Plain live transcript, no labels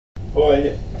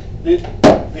Boy, the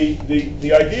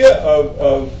idea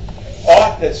of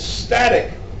art that's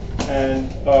static,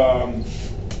 and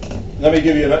let me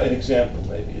give you an example.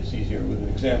 Maybe it's easier with an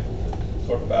example to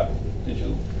talk about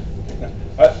digital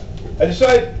technology. I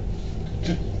decided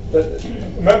to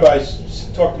remember I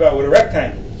talked about what a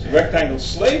rectangle is. A rectangle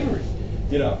slavery.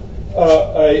 You know,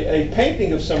 a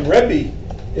painting of some Rebbe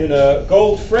in a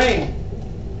gold frame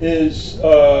is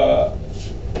a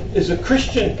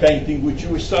Christian painting with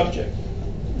Jewish subject,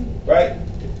 right?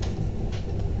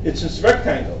 It's this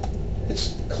rectangle.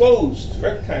 It's closed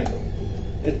rectangle.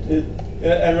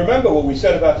 And remember what we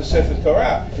said about the Sefer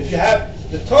Torah. If you have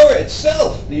the Torah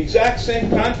itself, the exact same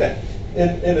content in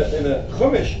a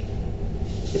Chumash,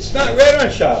 it's not read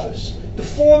on Shabbos. The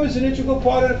form is an integral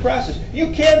part of the process.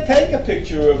 You can't take a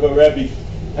picture of a Rebbe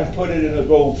and put it in a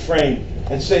gold frame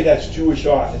and say that's Jewish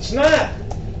art. It's not.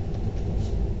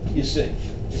 You see,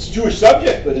 it's Jewish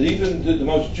subject, but even the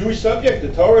most Jewish subject,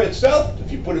 the Torah itself,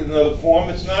 if you put it in another form,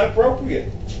 it's not appropriate.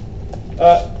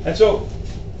 So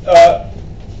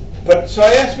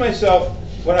I asked myself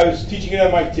when I was teaching at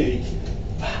MIT,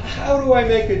 how do I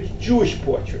make a Jewish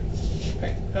portrait?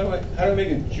 Right? How do I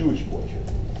make a Jewish portrait?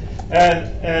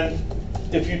 And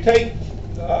if you take,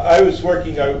 I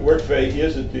worked for 8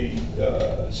 years at the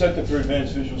Center for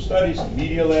Advanced Visual Studies, the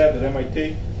Media Lab at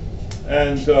MIT,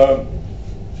 and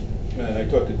I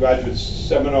taught the graduate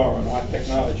seminar on art,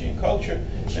 technology, and culture.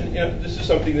 And this is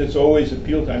something that's always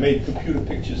appealed to. I made computer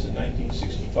pictures in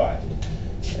 1965,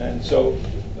 and so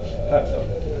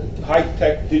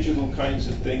high-tech digital kinds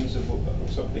of things are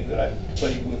something that I've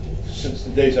played with since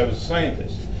the days I was a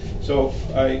scientist. So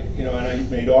I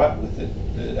made art with it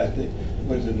at the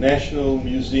National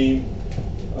Museum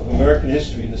of American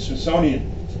History, and the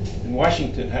Smithsonian in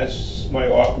Washington has my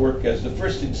artwork as the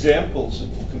first examples of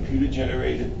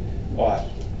computer-generated art.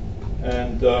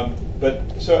 And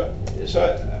so I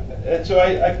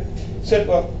said,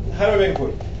 well, how do I make a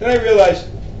portrait? Then I realized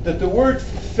that the word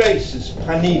face is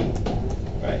panim,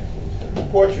 right? The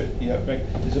portrait you have to make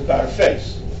is about a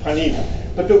face, panim.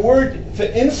 But the word for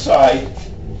inside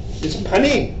is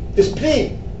panim, is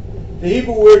pnim. The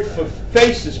Hebrew word for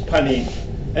face is panim,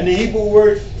 and the Hebrew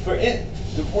word for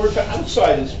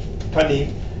outside is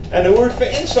panim, and the word for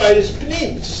inside is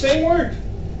pnim. It's the same word,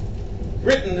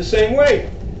 written the same way,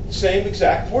 same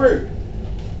exact word.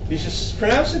 You just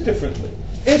pronounce it differently.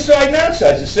 Inside and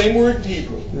outside is the same word in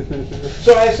Hebrew.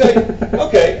 So I say,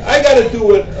 okay, I got to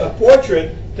do a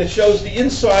portrait that shows the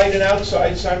inside and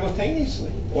outside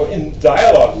simultaneously, or in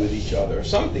dialogue with each other, or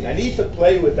something. I need to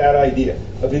play with that idea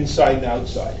of inside and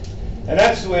outside, and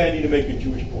that's the way I need to make a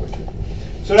Jewish portrait.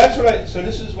 So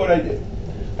this is what I did.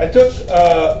 I took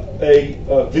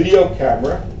a video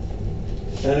camera,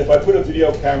 and if I put a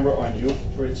video camera on you,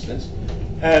 for instance,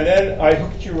 and then I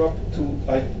hooked you up to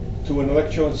an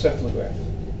electroencephalograph.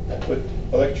 I put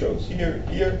electrodes here,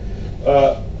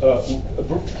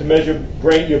 to measure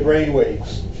your brain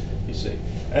waves, you see.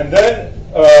 And then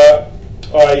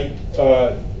I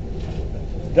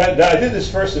did this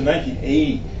first in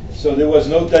 1980, so there was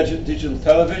no digital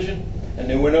television, and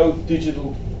there were no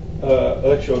digital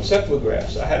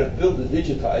electroencephalographs. I had to build a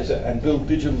digitizer and build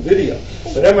digital video.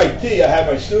 But at MIT, I had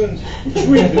my students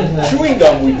chewing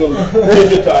gum. We built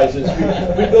digitizers.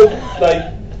 We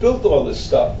built all this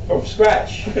stuff from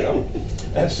scratch,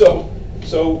 And so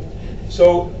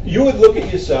you would look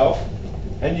at yourself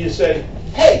and you say,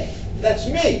 "Hey, that's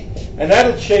me," and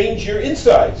that'll change your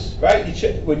insides, right?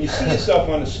 When you see yourself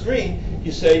on the screen,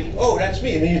 you say, "Oh, that's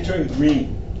me," and then you turn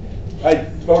green. I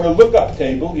wrote a lookup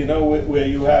table, where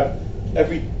you have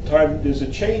every time there's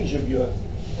a change of your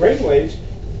brainwaves,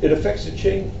 it affects the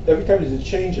change. Every time there's a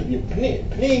change of your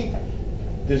panim,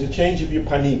 there's a change of your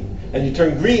panim, and you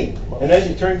turn green. And as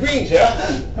you turn green, you say,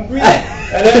 I'm green.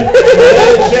 And then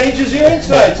it changes your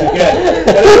insides again.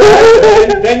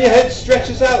 And then your head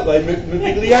stretches out like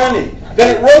Modigliani.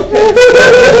 Then it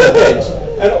rotates.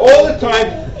 And all the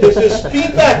time, there's this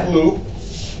feedback loop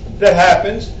that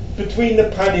happens between the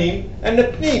panim and the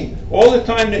pnim. All the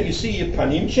time that you see your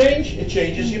panim change, it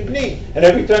changes your pnim. And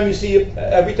every time your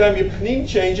pnim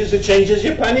changes, it changes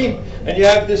your panim. And you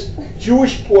have this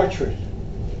Jewish portrait,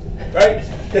 right?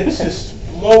 It's this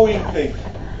flowing thing.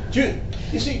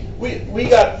 You see, we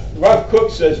got, Rav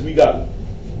Kook says we got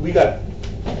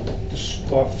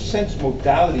our sense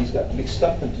modalities got mixed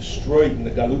up and destroyed in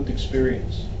the Galut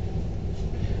experience.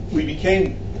 We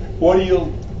became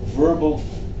audio, verbal,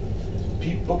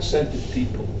 book-centered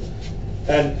people.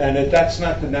 And that's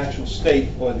not the natural state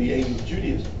or the aim of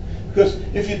Judaism. Because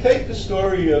if you take the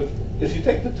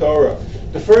Torah,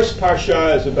 the first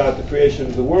parsha is about the creation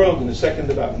of the world, and the second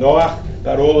about Noach,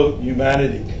 about all of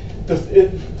humanity.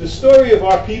 the story of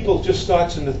our people just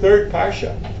starts in the third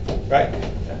parsha, right?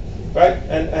 Right?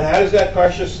 And how does that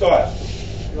parsha start?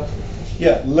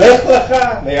 Yeah, Lech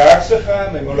lecha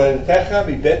me'artzecha me'moledetecha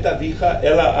mibet avicha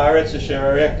el haaretz asher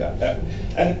areka.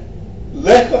 And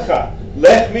Lech lecha,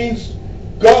 Lech means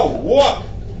go, walk,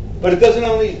 but it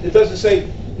doesn't say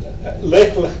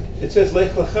Lech lech. It says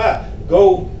Lech lecha,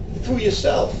 go through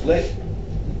yourself. Lech.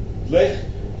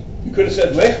 You could have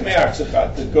said Lech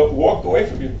me'artzecha, to go walk away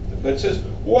from you, but it says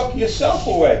walk yourself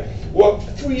away, walk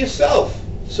through yourself.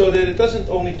 So that it doesn't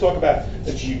only talk about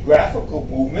a geographical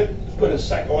movement, but a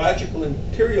psychological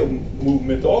interior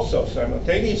movement also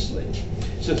simultaneously.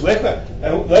 It says Lech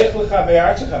lecha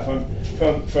me'artzecha,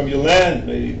 from your land,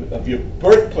 of your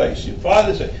birthplace, your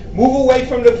father's land. Move away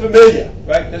from the familiar,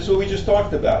 right? That's what we just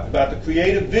talked about the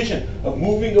creative vision of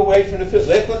moving away from the familiar.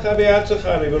 Lech lecha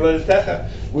me'artzecha,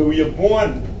 where you're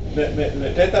born,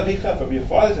 from your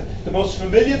father's land. The most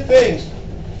familiar things,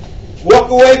 walk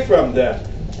away from them.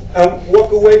 And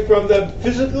walk away from them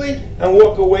physically, and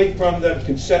walk away from them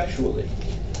conceptually.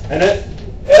 And then,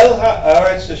 El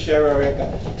haaretz asher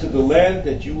areka, to the land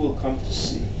that you will come to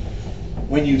see.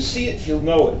 When you see it, you'll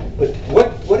know it. But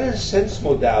what are the sense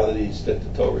modalities that the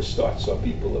Torah starts on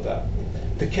people about?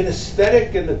 The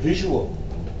kinesthetic and the visual,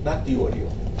 not the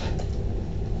audio.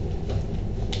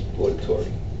 Auditory.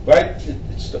 Right?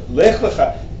 It's the Lech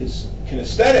lecha, it's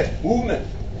kinesthetic, movement.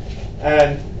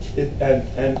 And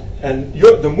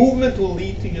the movement will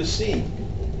lead to your seeing.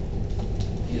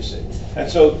 You see,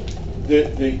 and so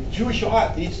the Jewish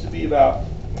art needs to be about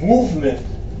movement,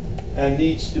 and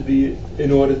needs to be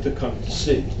in order to come to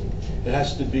see. It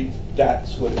has to be.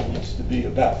 That's what it needs to be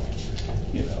about,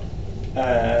 you know.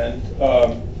 And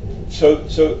so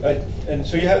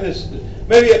you have this.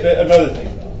 Maybe another thing.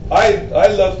 I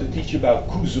love to teach about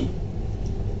kuzu.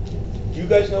 Do you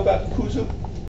guys know about kuzu?